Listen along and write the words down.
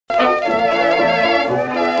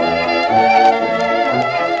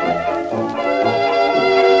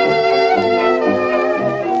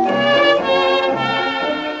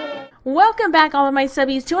Welcome back, all of my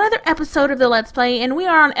subbies, to another episode of the Let's Play, and we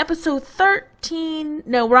are on episode 13.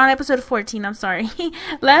 No, we're on episode 14, I'm sorry.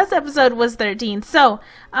 Last episode was 13. So,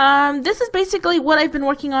 this is basically what I've been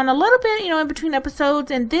working on a little bit, in between episodes,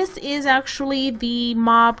 and this is actually the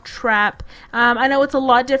mob trap. I know it's a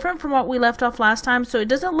lot different from what we left off last time, so it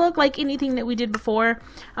doesn't look like anything that we did before.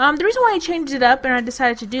 The reason why I changed it up and I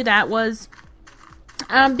decided to do that was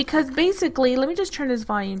because basically, let me just turn this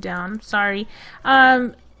volume down, I'm sorry.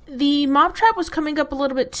 The mob trap was coming up a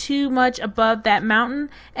little bit too much above that mountain,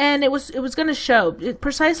 and it was going to show.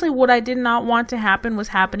 Precisely what I did not want to happen was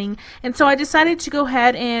happening, and so I decided to go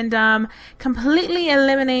ahead and completely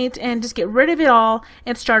eliminate and just get rid of it all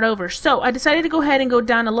and start over. So I decided to go ahead and go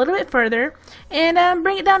down a little bit further and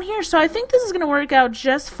bring it down here. So I think this is going to work out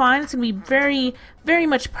just fine. It's going to be very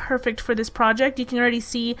much perfect for this project. You can already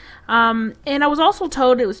see, and I was also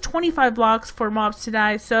told it was 25 blocks for mobs to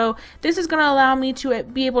die, so this is going to allow me to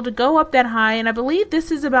be able to go up that high, and I believe this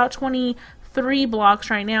is about 23 blocks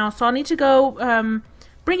right now, so I'll need to go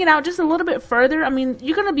bring it out just a little bit further. I mean,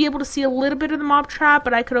 you're going to be able to see a little bit of the mob trap,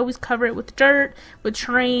 but I could always cover it with dirt, with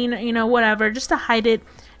terrain, whatever, just to hide it,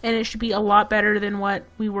 and it should be a lot better than what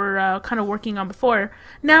we were kind of working on before.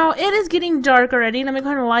 Now, it is getting dark already. Let me go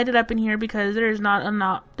ahead and light it up in here because there's not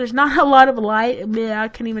a lot of light. Yeah, I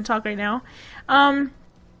can't even talk right now.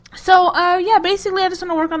 Yeah, basically I just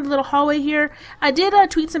want to work on the little hallway here. I did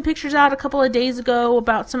tweet some pictures out a couple of days ago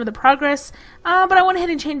about some of the progress, but I went ahead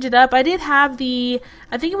and changed it up. I did have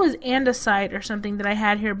I think it was andesite or something that I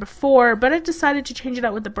had here before, but I decided to change it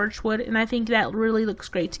out with the birchwood, and I think that really looks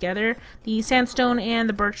great together, the sandstone and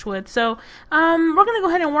the birchwood. So, we're going to go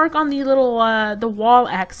ahead and work on the little, the wall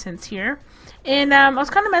accents here. And I was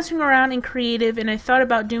kind of messing around in creative, and I thought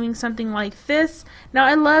about doing something like this. Now,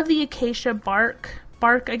 I love the acacia bark,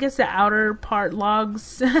 I guess the outer part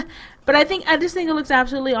logs, but I just think it looks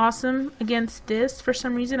absolutely awesome against this. For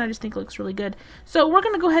some reason, I just think it looks really good. So we're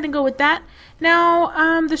going to go ahead and go with that.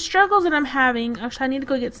 Now, the struggles that I'm having, actually I need to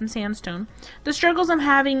go get some sandstone. The struggles I'm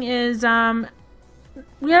having is, I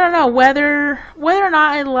don't know, whether or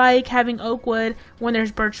not I like having oak wood when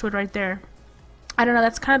there's birchwood right there. I don't know,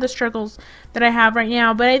 that's kind of the struggles that I have right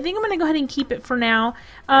now, but I think I'm going to go ahead and keep it for now.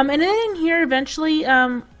 And then in here, eventually,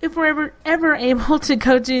 if we're ever able to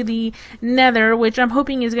go to the nether, which I'm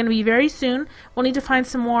hoping is going to be very soon, we'll need to find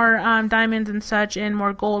some more diamonds and such and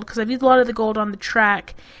more gold, because I've used a lot of the gold on the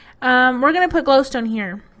track. We're going to put glowstone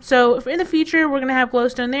here. So if in the future, we're going to have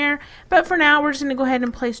glowstone there, but for now, we're just going to go ahead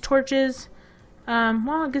and place torches.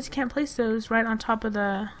 Well, I guess you can't place those right on top of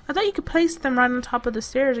the... I thought you could place them right on top of the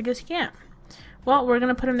stairs. I guess you can't. Well, we're going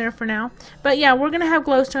to put them there for now. But yeah, we're going to have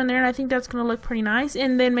glowstone there, and I think that's going to look pretty nice.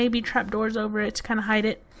 And then maybe trapdoors over it to kind of hide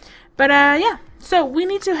it. But yeah, so we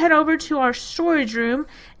need to head over to our storage room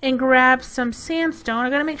and grab some sandstone. I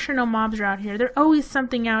got to make sure no mobs are out here. There's always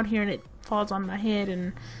something out here, and it falls on my head,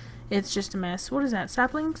 and it's just a mess. What is that,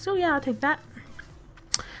 sapling? So yeah, I'll take that.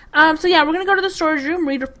 So yeah, we're going to go to the storage room.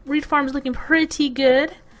 Reed farm is looking pretty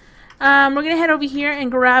good. We're going to head over here and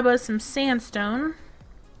grab us some sandstone.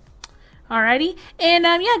 Alrighty, and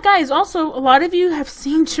yeah, guys, also a lot of you have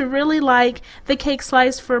seemed to really like the cake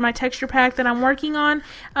slice for my texture pack that I'm working on.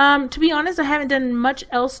 To be honest, I haven't done much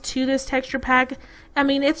else to this texture pack. I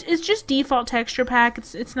mean, it's just default texture pack.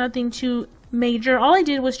 It's nothing too major. All I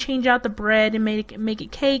did was change out the bread and make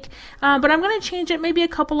it cake. But I'm gonna change it, maybe a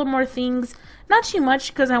couple of more things, not too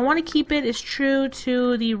much, because I want to keep it as true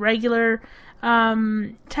to the regular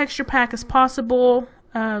texture pack as possible.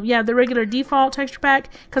 Yeah, the regular default texture pack,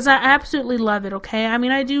 because I absolutely love it, okay? I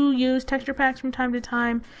mean, I do use texture packs from time to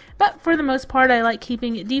time, but for the most part, I like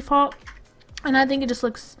keeping it default, and I think it just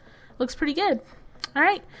looks pretty good.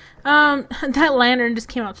 Alright, that lantern just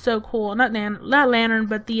came out so cool. Not lantern,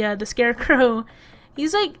 but the scarecrow.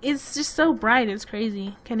 He's like, it's just so bright, it's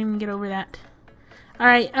crazy. Can't even get over that.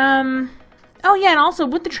 Alright, oh yeah, and also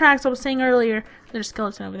with the tracks, I was saying earlier, there's a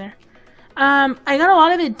skeleton over there. I got a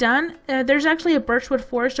lot of it done. There's actually a birchwood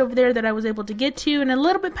forest over there that I was able to get to, and a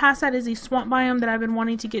little bit past that is the swamp biome that I've been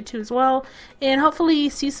wanting to get to as well, and hopefully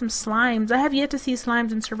see some slimes. I have yet to see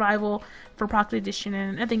slimes in survival for Pocket Edition,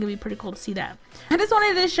 and I think it'd be pretty cool to see that. I just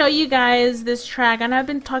wanted to show you guys this track, and I've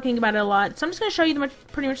been talking about it a lot, so I'm just going to show you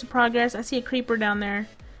pretty much the progress. I see a creeper down there.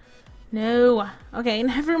 No. Okay,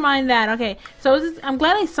 never mind that. Okay, so I'm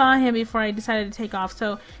glad I saw him before I decided to take off.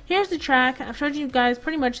 So here's the track. I've showed you guys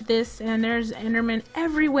pretty much this, and there's Endermen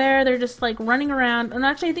everywhere. They're just like running around. And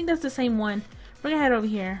actually, I think that's the same one. We're gonna head over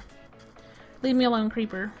here. Leave me alone,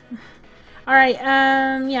 creeper. All right.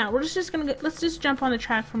 Yeah, we're just gonna let's just jump on the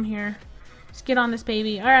track from here. Let's get on this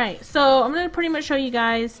baby. All right. So I'm gonna pretty much show you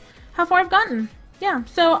guys how far I've gotten. Yeah.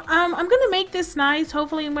 So I'm gonna make this nice.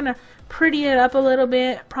 Hopefully, I'm gonna pretty it up a little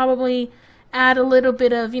bit. Probably add a little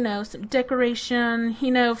bit of, you know, some decoration,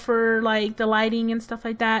 you know, for like the lighting and stuff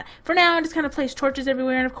like that. For now, I just kind of place torches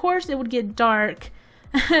everywhere, and of course it would get dark.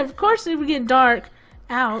 Of course it would get dark.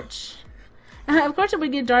 Ouch. Of course it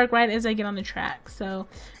would get dark right as I get on the track. So,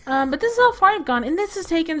 but this is how far I've gone, and this has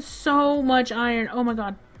taken so much iron. Oh my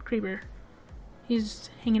god, creeper. He's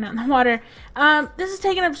hanging out in the water. This has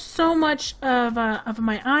taken up so much of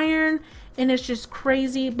my iron, and it's just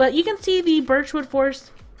crazy. But you can see the birchwood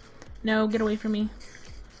forest. No, get away from me.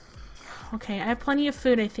 Okay, I have plenty of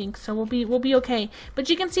food, I think, so we'll be okay. But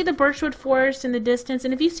you can see the birchwood forest in the distance,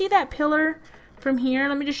 and if you see that pillar from here,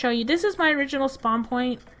 let me just show you. This is my original spawn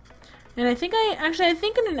point. And I think I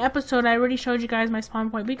think in an episode I already showed you guys my spawn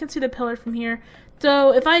point. But you can see the pillar from here.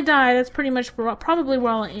 So if I die, that's pretty much probably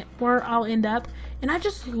where I'll end up. And I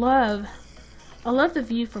love the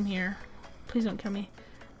view from here. Please don't kill me.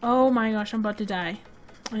 Oh my gosh, I'm about to die.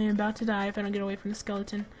 I am about to die if I don't get away from the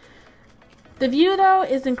skeleton. The view though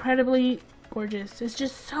is incredibly gorgeous. It's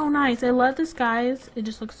just so nice. I love the skies. It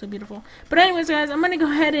just looks so beautiful. But anyways, guys, I'm gonna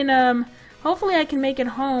go ahead and hopefully I can make it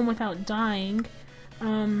home without dying.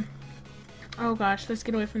 Oh gosh, let's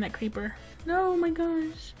get away from that creeper. No, my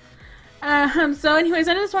gosh. So anyways,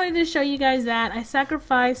 I just wanted to show you guys that I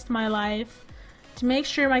sacrificed my life to make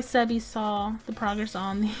sure my subbies saw the progress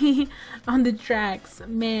on the on the tracks.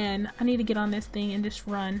 Man, I need to get on this thing and just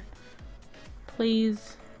run.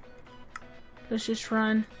 Please. Let's just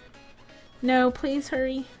run. No, please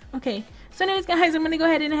hurry. Okay. So anyways, guys, I'm gonna go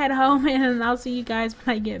ahead and head home, and I'll see you guys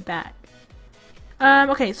when I get back.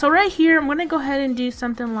 Okay, so right here, I'm gonna go ahead and do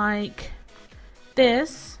something like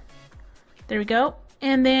this. There we go.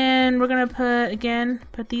 And then we're gonna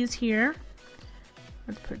put these here.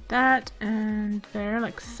 Let's put that and there,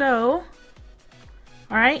 like so.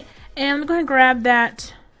 Alright, and I'm gonna go ahead and grab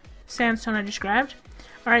that sandstone I just grabbed.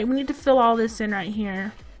 Alright, we need to fill all this in right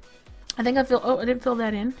here. I think I didn't fill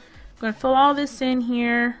that in. I'm gonna fill all this in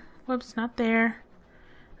here. Whoops, not there.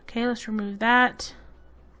 Okay, let's remove that.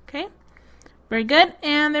 Okay. Very good,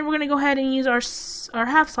 and then we're going to go ahead and use our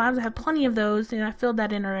half slabs. I have plenty of those, and I filled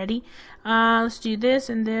that in already. Let's do this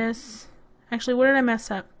and this. Actually, where did I mess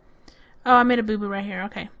up? Oh, I made a boo-boo right here.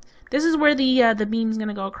 Okay, this is where the beam's going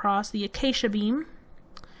to go across, the acacia beam.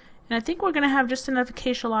 And I think we're going to have just enough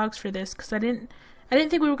acacia logs for this, because I didn't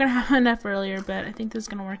think we were going to have enough earlier, but I think this is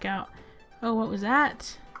going to work out. Oh, what was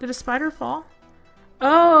that? Did a spider fall?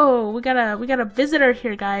 Oh, we got a visitor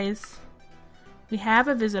here, guys. We have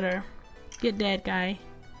a visitor. Get dead, guy.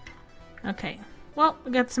 Okay. Well, we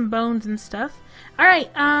got some bones and stuff. Alright,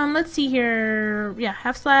 let's see here. Yeah,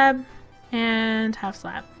 half slab and half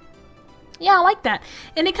slab. Yeah, I like that.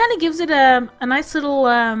 And it kind of gives it a nice little,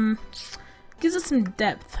 gives it some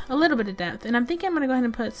depth. A little bit of depth. And I'm thinking I'm going to go ahead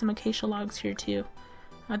and put some acacia logs here, too.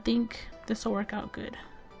 I think this will work out good.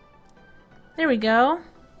 There we go.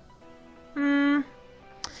 I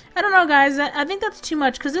don't know, guys. I think that's too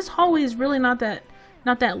much, because this hallway is really not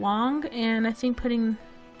that long, and I think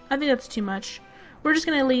that's too much. We're just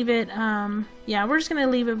gonna leave it, yeah, we're just gonna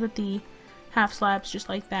leave it with the half slabs just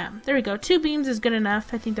like that. There we go. 2 beams is good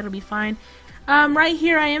enough. I think that'll be fine. Right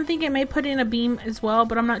here, I am thinking I may put in a beam as well,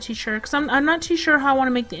 but I'm not too sure, because I'm not too sure how I want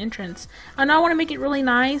to make the entrance. I know I want to make it really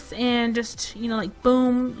nice and just, you know, like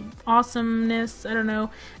boom, awesomeness, I don't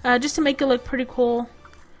know, just to make it look pretty cool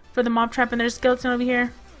for the mob trap. And there's a skeleton over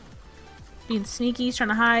here being sneaky. He's trying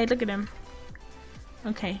to hide. Look at him.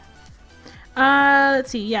 Okay.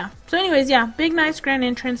 Let's see. Yeah. So anyways, yeah. Big, nice, grand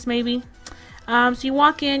entrance, maybe. So you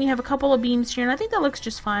walk in. You have a couple of beams here, and I think that looks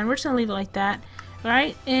just fine. We're just gonna leave it like that.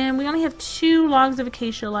 Alright. And we only have 2 logs of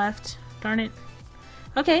acacia left. Darn it.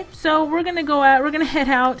 Okay. So we're gonna go out. We're gonna head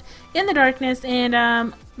out in the darkness,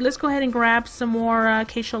 and let's go ahead and grab some more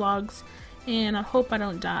acacia logs. And I hope I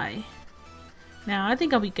don't die. Now, I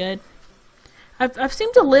think I'll be good. I've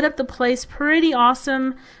seemed to lit up the place pretty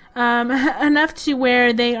awesome. Enough to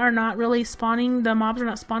where they are not really spawning, the mobs are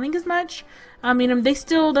not spawning as much. I mean,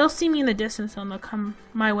 they'll see me in the distance and they'll come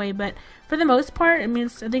my way, but for the most part, I mean,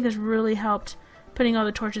 I think it's really helped putting all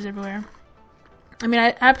the torches everywhere. I mean,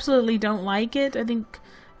 I absolutely don't like it. I think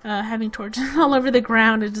having torches all over the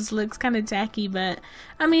ground, it just looks kind of tacky, but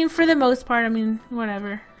I mean, for the most part, I mean,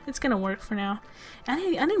 whatever. It's gonna work for now. I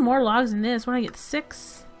need more logs than this. When I get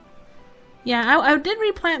 6. Yeah, I did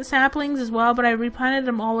replant saplings as well, but I replanted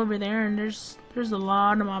them all over there, and there's a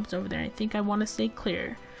lot of mobs over there. I think I want to stay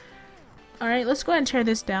clear. Alright, let's go ahead and tear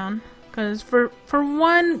this down. Because for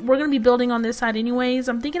one, we're going to be building on this side anyways.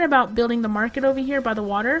 I'm thinking about building the market over here by the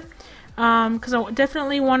water. Because I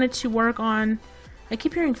definitely wanted to work on... I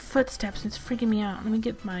keep hearing footsteps, and it's freaking me out. Let me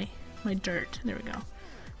get my dirt. There we go.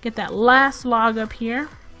 Get that last log up here.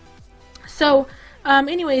 So,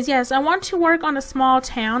 anyways, yes, I want to work on a small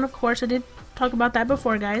town. Of course, I did talk about that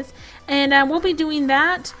before, guys. And we'll be doing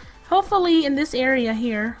that, hopefully, in this area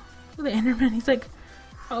here. Look at the Enderman. He's like,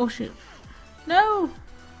 oh, shoot. No!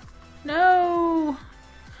 No!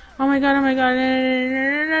 Oh my god, oh my god.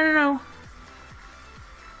 No.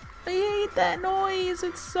 I hate that noise.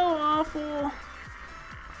 It's so awful.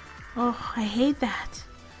 Oh, I hate that.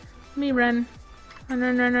 Let me run.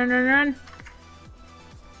 Run.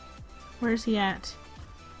 Where's he at?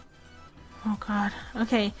 Oh god.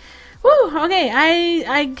 Okay. Woo! Okay,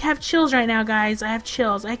 I have chills right now, guys. I have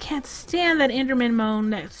chills. I can't stand that Enderman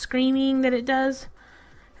moan, that screaming that it does.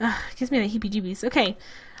 Ugh, it gives me the heebie-jeebies. Okay.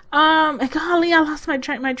 Golly, I lost my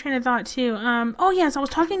train of thought too. Oh yes, I was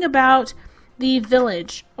talking about the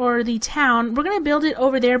village or the town. We're gonna build it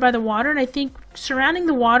over there by the water, and I think surrounding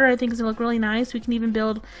the water, I think is gonna look really nice. We can even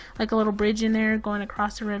build like a little bridge in there going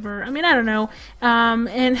across the river. I mean, I don't know,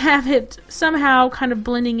 and have it somehow kind of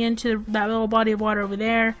blending into that little body of water over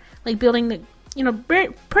there, like building the, you know,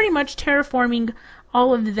 pretty much terraforming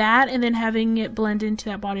all of that, and then having it blend into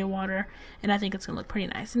that body of water. And I think it's gonna look pretty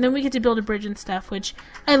nice. And then we get to build a bridge and stuff, which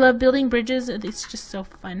I love building bridges. It's just so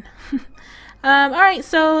fun. Alright,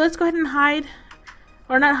 so let's go ahead and hide.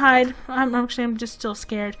 Or not hide. I'm just still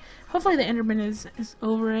scared. Hopefully the Enderman is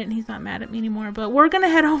over it and he's not mad at me anymore. But we're gonna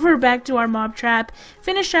head over back to our mob trap,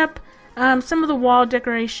 finish up some of the wall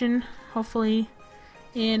decoration, hopefully,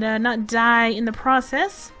 and not die in the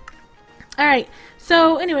process. Alright,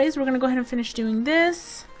 so anyways, we're gonna go ahead and finish doing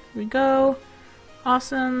this. Here we go.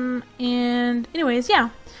 Awesome. And anyways, yeah.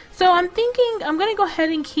 So I'm thinking I'm gonna go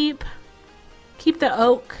ahead and keep the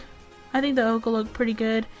oak. I think the oak will look pretty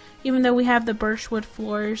good, even though we have the birchwood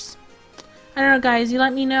floors. I don't know, guys. You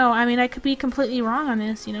let me know. I mean, I could be completely wrong on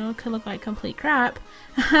this. You know, it could look like complete crap,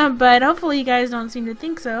 but hopefully you guys don't seem to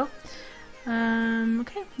think so.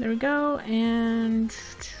 Okay, there we go. And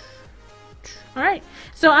alright,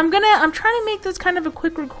 so I'm trying to make this kind of a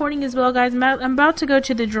quick recording as well, guys. I'm about to go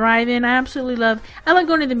to the drive-in. I love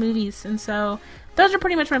going to the movies, and so those are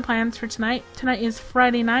pretty much my plans for tonight. Tonight is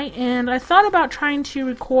Friday night, and I thought about trying to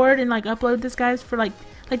record and like upload this, guys, for like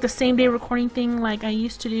the same day recording thing like I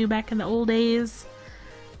used to do back in the old days.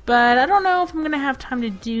 But I don't know if I'm gonna have time to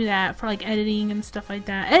do that for like editing and stuff like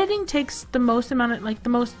that. Editing takes the most amount of the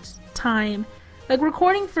most time. Like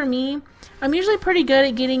recording for me, I'm usually pretty good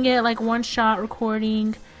at getting it like one shot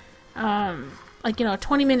recording, like, you know, a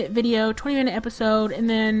 20-minute video, 20-minute episode, and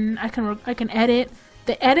then I can edit.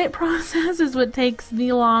 The edit process is what takes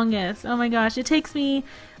the longest. Oh my gosh, it takes me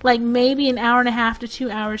like maybe an hour and a half to 2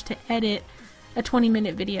 hours to edit a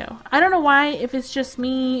 20-minute video. I don't know why, if it's just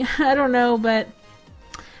me, I don't know, but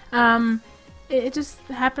it just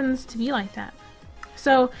happens to be like that.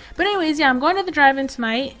 So, but anyways, yeah, I'm going to the drive-in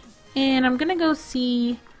tonight, and I'm gonna go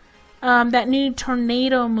see that new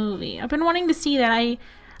tornado movie. I've been wanting to see that. I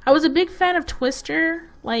was a big fan of Twister.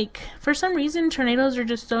 Like, for some reason, tornadoes are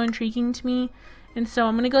just so intriguing to me, and so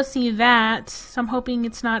I'm gonna go see that. So I'm hoping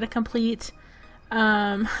it's not a complete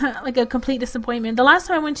like a complete disappointment. The last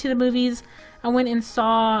time I went to the movies, I went and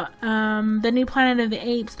saw the new Planet of the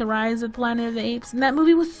Apes, The Rise of Planet of the Apes, and that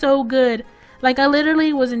movie was so good. Like, I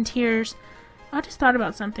literally was in tears. I just thought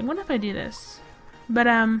about something. What if I do this? But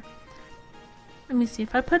let me see.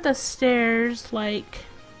 If I put the stairs like,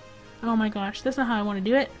 oh my gosh, that's not how I want to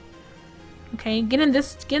do it. Okay, get in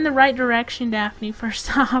the right direction, Daphne.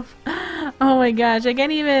 First off, oh my gosh, I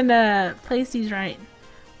can't even place these right.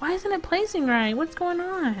 Why isn't it placing right? What's going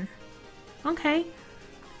on? Okay,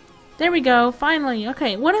 there we go. Finally.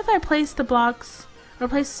 Okay, what if I place the blocks or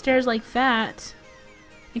place the stairs like that?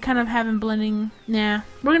 And kind of have them blending. Nah,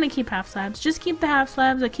 we're gonna keep half slabs. Just keep the half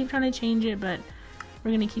slabs. I keep trying to change it, but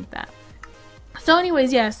we're gonna keep that. So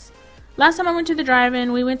anyways, yes, last time I went to the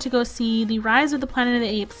drive-in, we went to go see The Rise of the Planet of the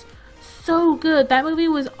Apes. So good. That movie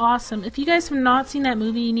was awesome. If you guys have not seen that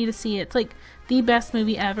movie, you need to see it. It's like the best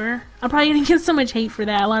movie ever. I'm probably gonna get so much hate for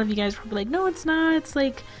that. A lot of you guys are probably like, no, it's not. It's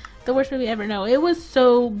like the worst movie ever. No, it was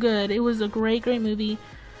so good. It was a great movie.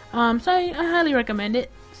 So I highly recommend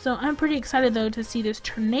it. So I'm pretty excited though to see this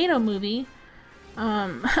tornado movie.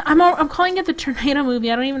 I'm calling it the tornado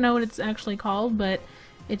movie. I don't even know what it's actually called, but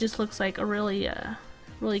it just looks like a really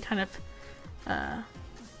kind of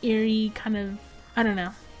eerie kind of, I don't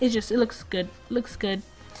know. It looks good. Looks good.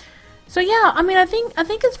 So yeah, I mean, I think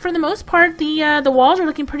it's, for the most part, the walls are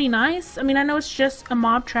looking pretty nice. I mean, I know it's just a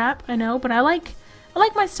mob trap, I know, but I like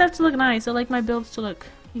my stuff to look nice. I like my builds to look,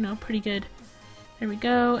 you know, pretty good. There we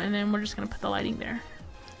go, and then we're just gonna put the lighting there.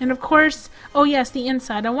 And of course, oh yes, the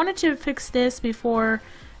inside. I wanted to fix this before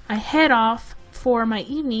I head off for my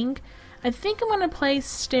evening. I think I'm gonna place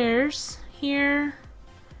stairs here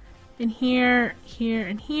and here, here,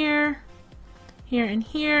 and here, here, and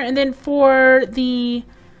here. And then for the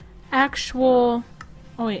actual...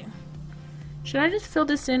 Oh, wait. Should I just fill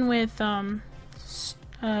this in with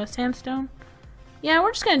sandstone? Yeah,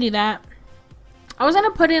 we're just gonna do that. I was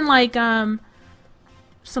gonna put in like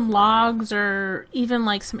some logs or even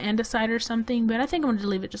like some andesite or something, but I think I'm gonna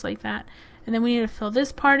leave it just like that. And then we need to fill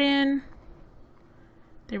this part in.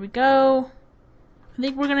 There we go. I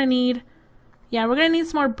think we're gonna need, yeah, we're gonna need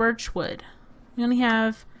some more birch wood. We only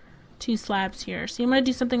have 2 slabs here, so I'm gonna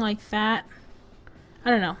do something like that.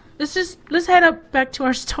 I don't know. Let's head up back to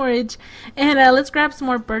our storage and let's grab some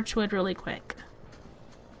more birch wood really quick.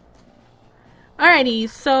 Alrighty,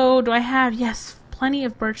 so do I have, yes, plenty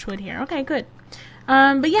of birch wood here. Okay, good.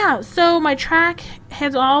 But yeah, so my track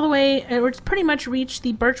heads all the way, it's pretty much reached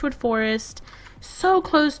the birchwood forest, so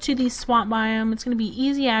close to the swamp biome. It's going to be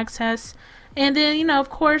easy access. And then, you know, of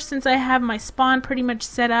course, since I have my spawn pretty much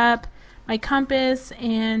set up, my compass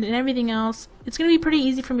and everything else, it's going to be pretty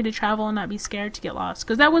easy for me to travel and not be scared to get lost.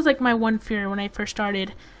 Because that was like my one fear when I first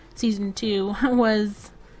started Season 2,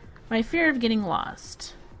 was my fear of getting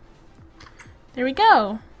lost. There we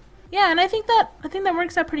go. Yeah, and I think that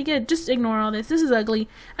works out pretty good. Just ignore all this. This is ugly.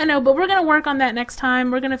 I know, but we're going to work on that next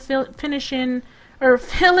time. We're going to fill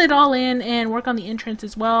it all in and work on the entrance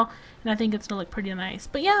as well. And I think it's going to look pretty nice.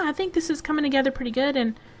 But yeah, I think this is coming together pretty good.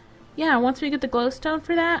 And yeah, once we get the glowstone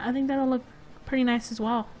for that, I think that'll look pretty nice as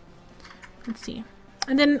well. Let's see.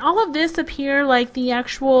 And then all of this up here, like the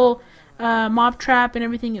actual mob trap and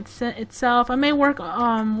everything itself, I may work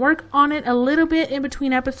on it a little bit in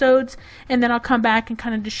between episodes, and then I'll come back and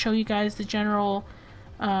kind of just show you guys the general,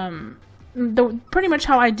 pretty much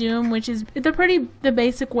how I do them, which is the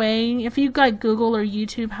basic way. If you like Google or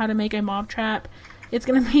YouTube how to make a mob trap, it's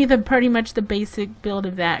gonna be pretty much the basic build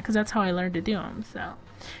of that, because that's how I learned to do them.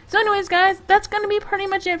 So anyways, guys, that's gonna be pretty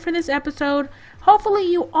much it for this episode. Hopefully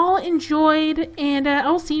you all enjoyed, and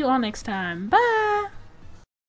I'll see you all next time. Bye.